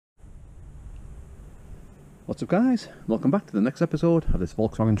What's up guys, welcome back to the next episode of this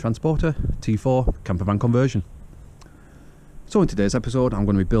Volkswagen Transporter T4 campervan conversion. So in today's episode I'm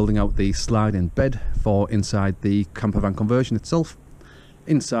going to be building out the sliding bed for inside the campervan conversion itself.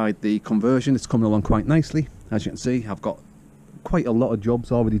 Inside the conversion it's coming along quite nicely. As you can see, I've got quite a lot of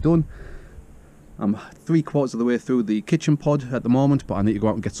jobs already done. I'm 3/4 of the way through the kitchen pod at the moment, but I need to go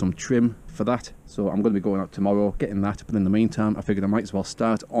out and get some trim for that. So I'm going to be going out tomorrow getting that, but in the meantime I figured I might as well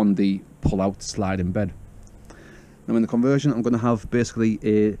start on the pull-out sliding bed. Now in the conversion I'm going to have basically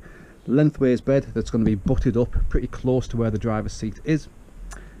a lengthways bed that's going to be butted up pretty close to where the driver's seat is.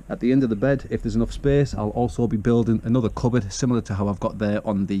 At the end of the bed, if there's enough space, I'll also be building another cupboard similar to how I've got there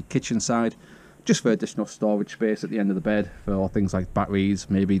on the kitchen side, just for additional storage space at the end of the bed for things like batteries,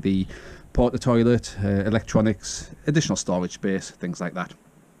 maybe the porta toilet, electronics, additional storage space, things like that.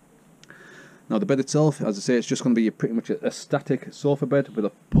 Now the bed itself, as I say, it's just going to be pretty much a static sofa bed with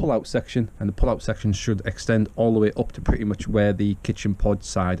a pull-out section, and the pull-out section should extend all the way up to pretty much where the kitchen pod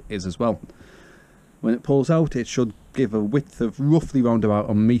side is as well. When it pulls out, it should give a width of roughly round about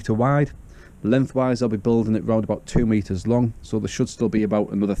a metre wide. Lengthwise I'll be building it round about 2 metres long, so there should still be about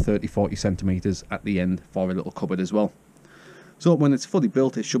another 30-40 centimetres at the end for a little cupboard as well. So when it's fully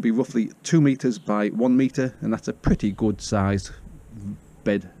built it should be roughly 2 metres by 1 metre, and that's a pretty good sized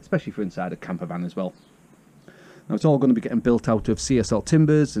bed, especially for inside a campervan as well. Now it's all going to be getting built out of CSL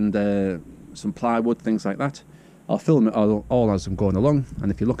timbers and some plywood, things like that. I'll film it all as I'm going along,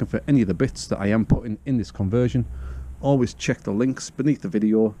 and if you're looking for any of the bits that I am putting in this conversion, always check the links beneath the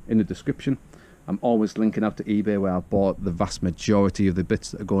video in the description. I'm always linking out to eBay where I bought the vast majority of the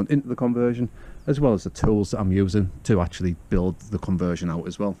bits that are going into the conversion, as well as the tools that I'm using to actually build the conversion out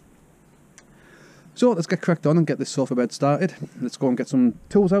as well. So let's get cracked on and get this sofa bed started. Let's go and get some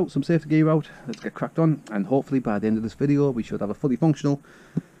tools out, some safety gear out. Let's get cracked on, and hopefully by the end of this video we should have a fully functional,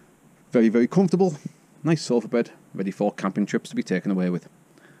 very comfortable, nice sofa bed ready for camping trips to be taken away with.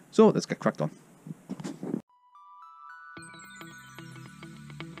 So let's get cracked on.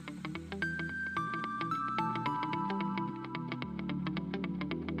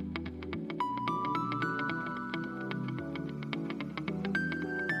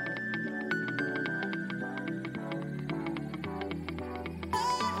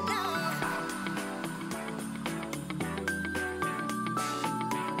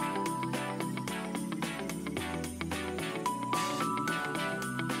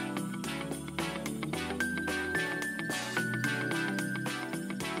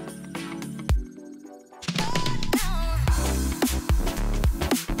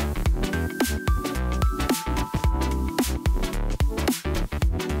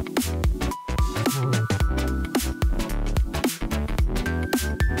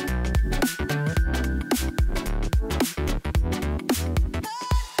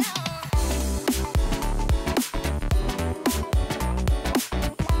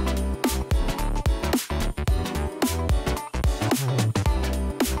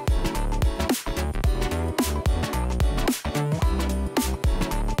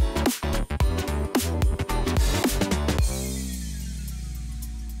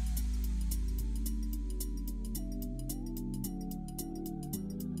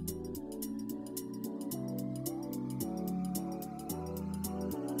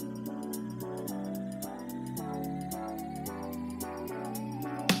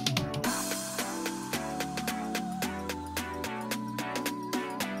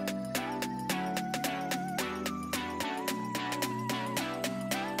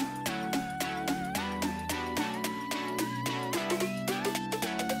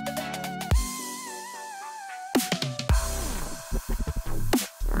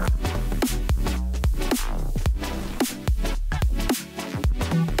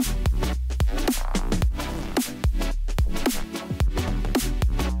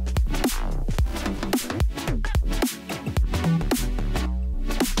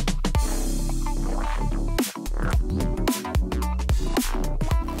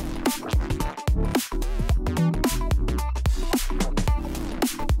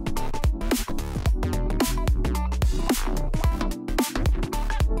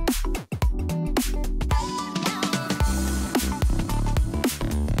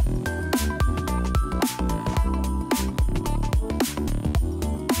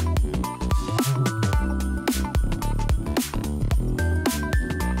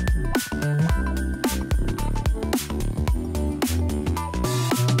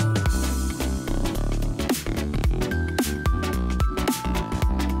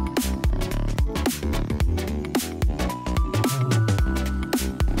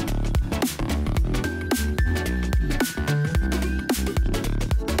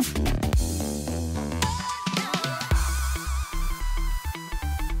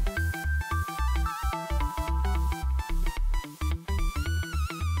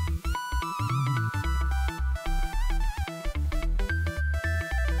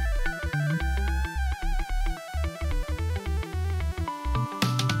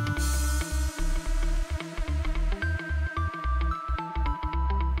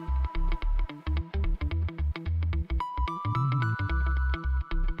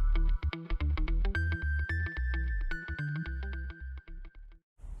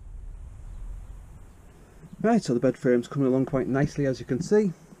 Right, so the bed frame's coming along quite nicely, as you can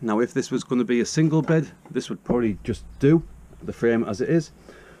see. Now if this was going to be a single bed, this would probably just do, the frame as it is.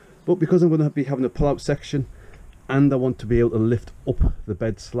 But because I'm going to be having a pull-out section, and I want to be able to lift up the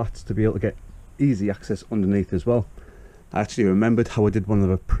bed slats to be able to get easy access underneath as well, I actually remembered how I did one of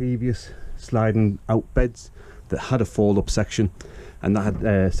the previous sliding out beds that had a fold-up section, and that had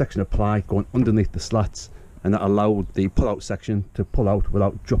a section of ply going underneath the slats, and that allowed the pull-out section to pull out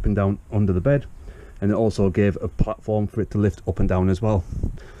without dropping down under the bed. And it also gave a platform for it to lift up and down as well.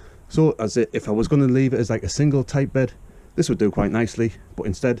 So if I was going to leave it as like a single type bed, this would do quite nicely, but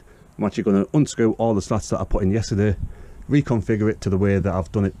instead I'm actually going to unscrew all the slats that I put in yesterday, reconfigure it to the way that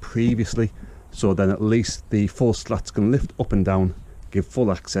I've done it previously, so then at least the full slats can lift up and down, give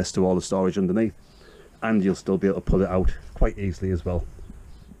full access to all the storage underneath, and you'll still be able to pull it out quite easily as well.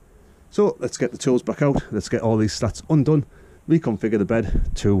 So let's get the tools back out, let's get all these slats undone, reconfigure the bed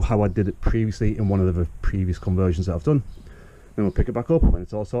to how I did it previously in one of the previous conversions that I've done. Then we'll pick it back up when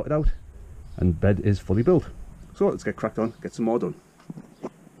it's all sorted out and bed is fully built. So let's get cracked on, get some more done.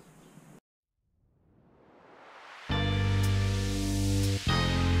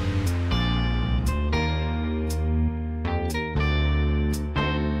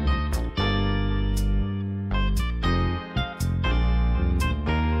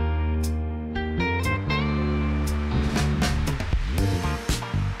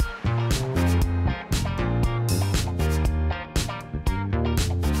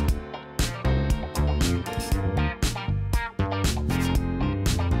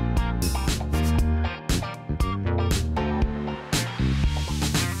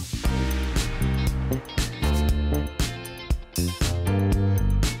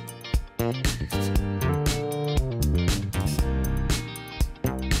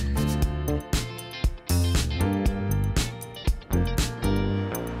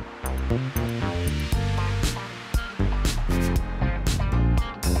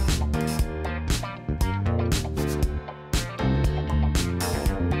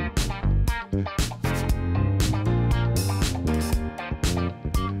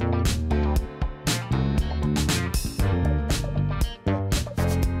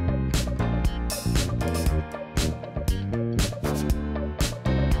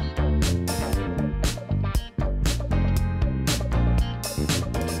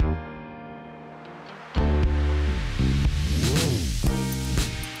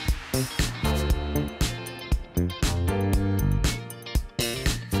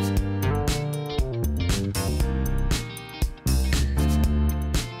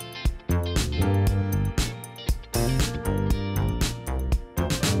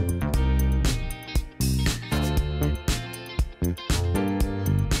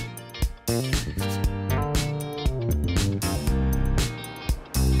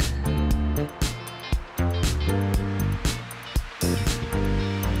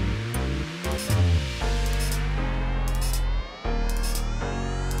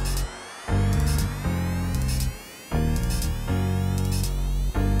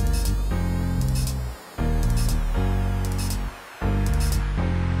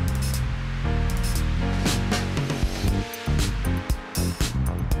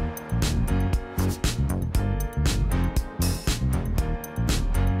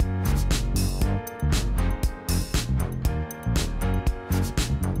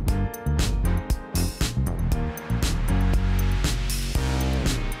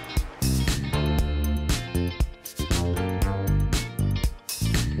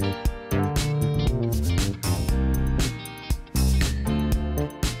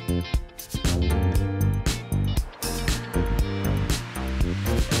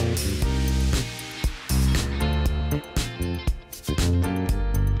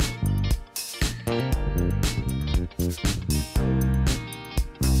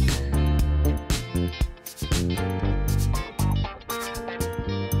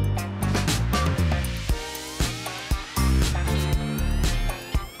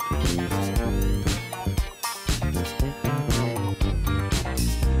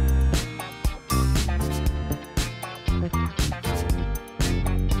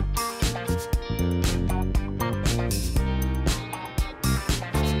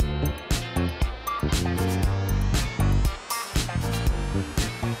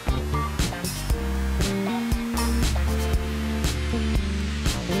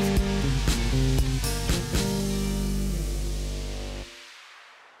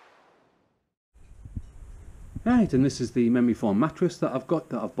 Right, and this is the memory foam mattress that I've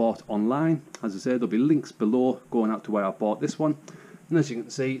bought online. As I said, there'll be links below going out to where I bought this one. And as you can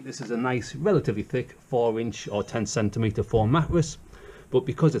see, this is a nice, relatively thick 4-inch or 10cm foam mattress. but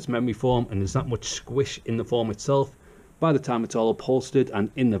because it's memory foam and there's that much squish in the foam itself, by the time it's all upholstered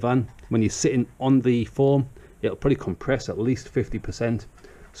and in the van, when you're sitting on the foam, it'll probably compress at least 50%,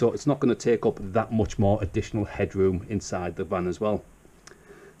 so it's not going to take up that much more additional headroom inside the van as well.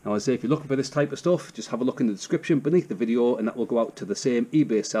 Now, as I say, if you're looking for this type of stuff, just have a look in the description beneath the video and that will go out to the same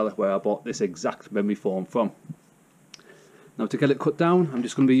eBay seller where I bought this exact memory foam from. Now, to get it cut down, I'm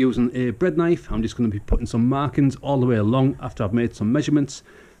just going to be using a bread knife. I'm just going to be putting some markings all the way along after I've made some measurements,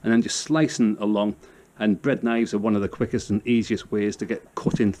 and then just slicing along. And bread knives are one of the quickest and easiest ways to get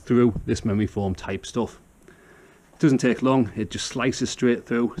cutting through this memory foam type stuff. It doesn't take long, it just slices straight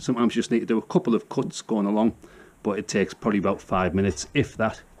through. Sometimes you just need to do a couple of cuts going along, but it takes probably about 5 minutes, if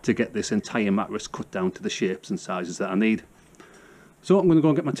that, to get this entire mattress cut down to the shapes and sizes that I need. So I'm going to go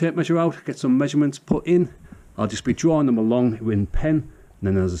and get my tape measure out, get some measurements put in. I'll just be drawing them along with pen,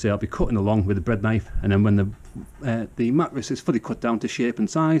 and then, as I say, I'll be cutting along with the bread knife, and then when the mattress is fully cut down to shape and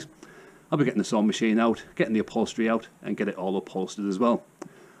size, I'll be getting the sewing machine out, getting the upholstery out, and get it all upholstered as well.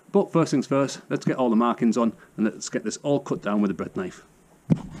 But first things first, let's get all the markings on, and let's get this all cut down with a bread knife.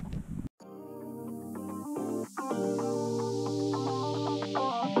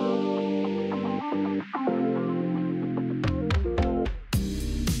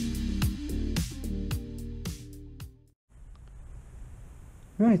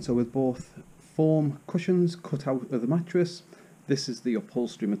 Right, so with both foam cushions cut out of the mattress, this is the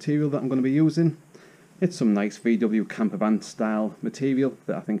upholstery material that I'm going to be using. It's some nice VW Campervan style material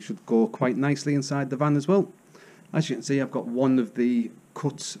that I think should go quite nicely inside the van as well. As you can see, I've got one of the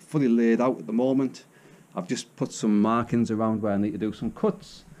cuts fully laid out at the moment. I've just put some markings around where I need to do some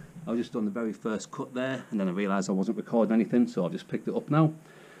cuts. I've just done the very first cut there, and then I realised I wasn't recording anything, so I've just picked it up now.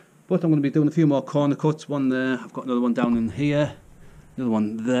 But I'm going to be doing a few more corner cuts. One there, I've got another one down in here, another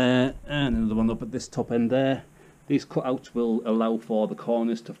one there, and another one up at this top end there. These cutouts will allow for the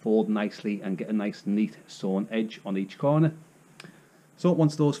corners to fold nicely and get a nice neat sewn edge on each corner. So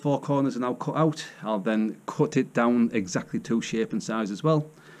once those 4 corners are now cut out, I'll then cut it down exactly to shape and size as well.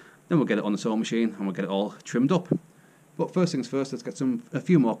 Then we'll get it on the sewing machine and we'll get it all trimmed up. But first things first, let's get a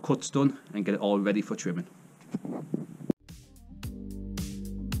few more cuts done and get it all ready for trimming.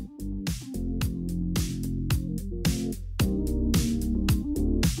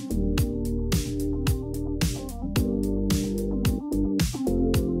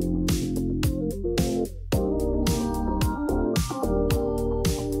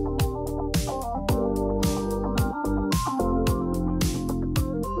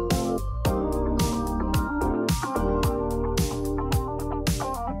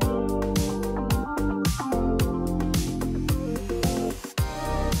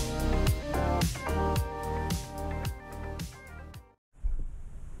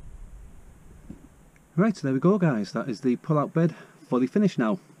 Right, so there we go guys, that is the pull-out bed fully finished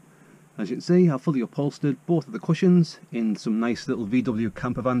now. As you can see, I've fully upholstered both of the cushions in some nice little VW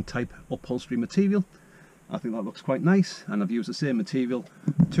Campervan type upholstery material. I think that looks quite nice, and I've used the same material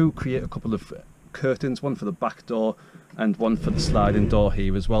to create a couple of curtains, one for the back door and one for the sliding door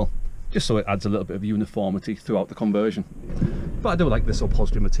here as well, just so it adds a little bit of uniformity throughout the conversion. But I do like this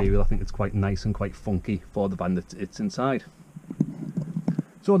upholstery material. I think it's quite nice and quite funky for the van that it's inside.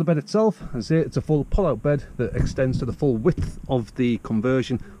 So the bed itself, as I say, it's a full pull-out bed that extends to the full width of the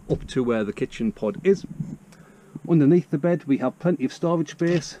conversion up to where the kitchen pod is. Underneath the bed we have plenty of storage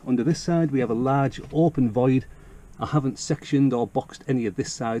space. Under this side we have a large open void. I haven't sectioned or boxed any of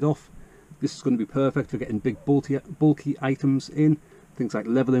this side off. This is going to be perfect for getting big bulky items in. Things like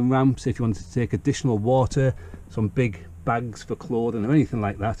levelling ramps, if you wanted to take additional water, some big bags for clothing or anything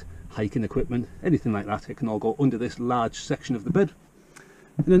like that, hiking equipment, anything like that, it can all go under this large section of the bed.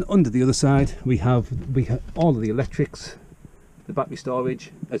 And then under the other side we have all of the electrics, the battery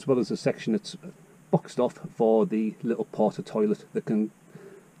storage, as well as a section that's boxed off for the little porta toilet that can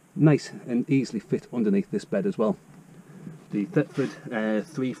nice and easily fit underneath this bed as well. The Thetford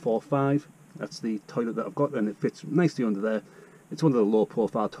 345, that's the toilet that I've got, and it fits nicely under there. It's one of the low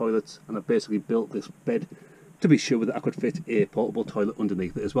profile toilets, and I've basically built this bed to be sure that I could fit a portable toilet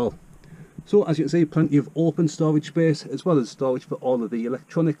underneath it as well. So as you can see, plenty of open storage space, as well as storage for all of the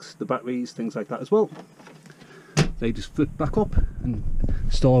electronics, the batteries, things like that as well. They just flip back up and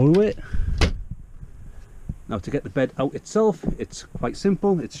store away. Now to get the bed out itself, it's quite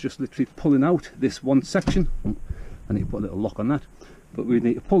simple. It's just literally pulling out this one section. I need to put a little lock on that, but we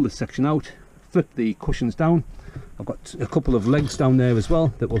need to pull this section out, flip the cushions down. I've got a couple of legs down there as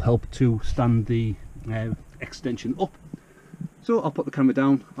well that will help to stand the extension up. So I'll put the camera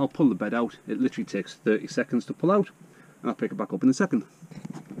down, I'll pull the bed out. It literally takes 30 seconds to pull out, and I'll pick it back up in a second.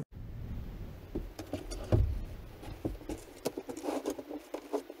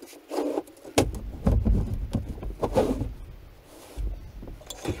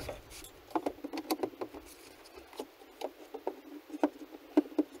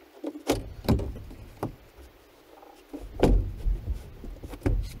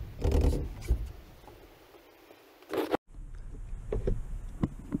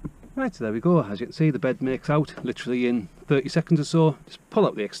 Right, so there we go. As you can see, the bed makes out literally in 30 seconds or so. Just pull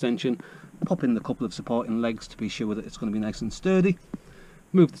out the extension, pop in the couple of supporting legs to be sure that it's going to be nice and sturdy.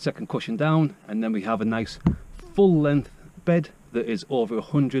 Move the second cushion down, and then we have a nice full length bed that is over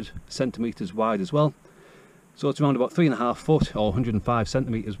 100 centimetres wide as well. So it's around about 3.5 foot or 105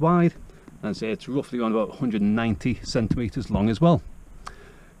 centimetres wide, and say it's roughly around about 190 centimetres long as well.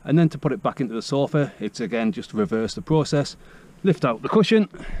 And then to put it back into the sofa, it's again just reverse the process. Lift out the cushion,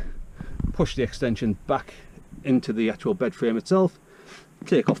 push the extension back into the actual bed frame itself,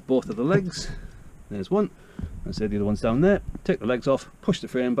 take off both of the legs. There's one, and say the other one's down there. Take the legs off, push the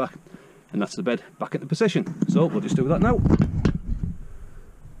frame back, and that's the bed back into position. So we'll just do that now.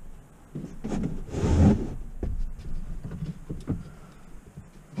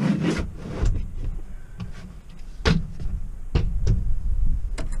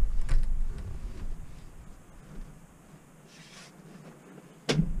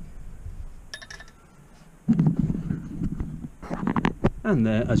 And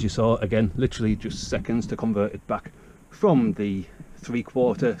there, as you saw, again, literally just seconds to convert it back from the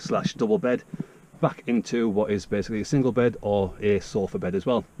 3/4/ double bed back into what is basically a single bed or a sofa bed as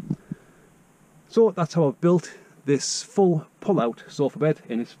well. So that's how I've built this full pull-out sofa bed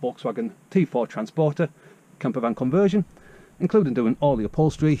in this Volkswagen T4 Transporter campervan conversion, including doing all the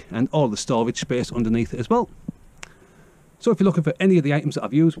upholstery and all the storage space underneath it as well. So if you're looking for any of the items that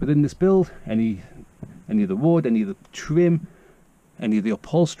I've used within this build, any of the wood, any of the trim, any of the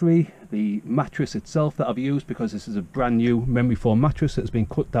upholstery, the mattress itself that I've used, because this is a brand new memory foam mattress that has been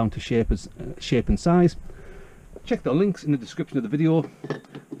cut down to shape and size. Check the links in the description of the video.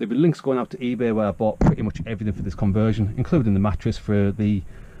 There'll be links going out to eBay where I bought pretty much everything for this conversion, including the mattress for the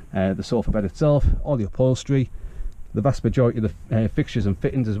sofa bed itself, all the upholstery, the vast majority of the fixtures and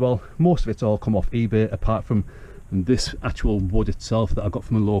fittings as well. Most of it's all come off eBay, apart from this actual wood itself that I got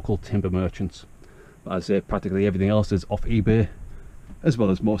from a local timber merchants. But as I say, practically everything else is off eBay, as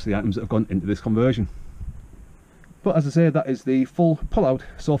well as most of the items that have gone into this conversion. But as I say, that is the full pull-out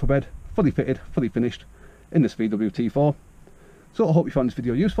sofa bed, fully fitted, fully finished in this VW T4. So I hope you found this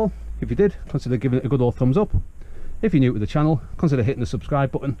video useful. If you did, consider giving it a good old thumbs up. If you're new to the channel, consider hitting the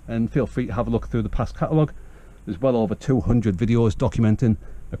subscribe button, and feel free to have a look through the past catalogue. There's well over 200 videos documenting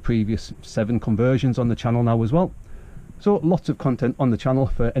the previous 7 conversions on the channel now as well. So lots of content on the channel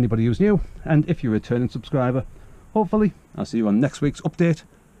for anybody who's new, and if you're a returning subscriber, hopefully I'll see you on next week's update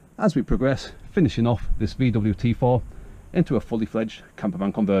as we progress, finishing off this VW T4 into a fully fledged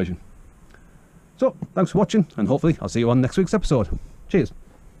campervan conversion. So thanks for watching, and hopefully I'll see you on next week's episode. Cheers.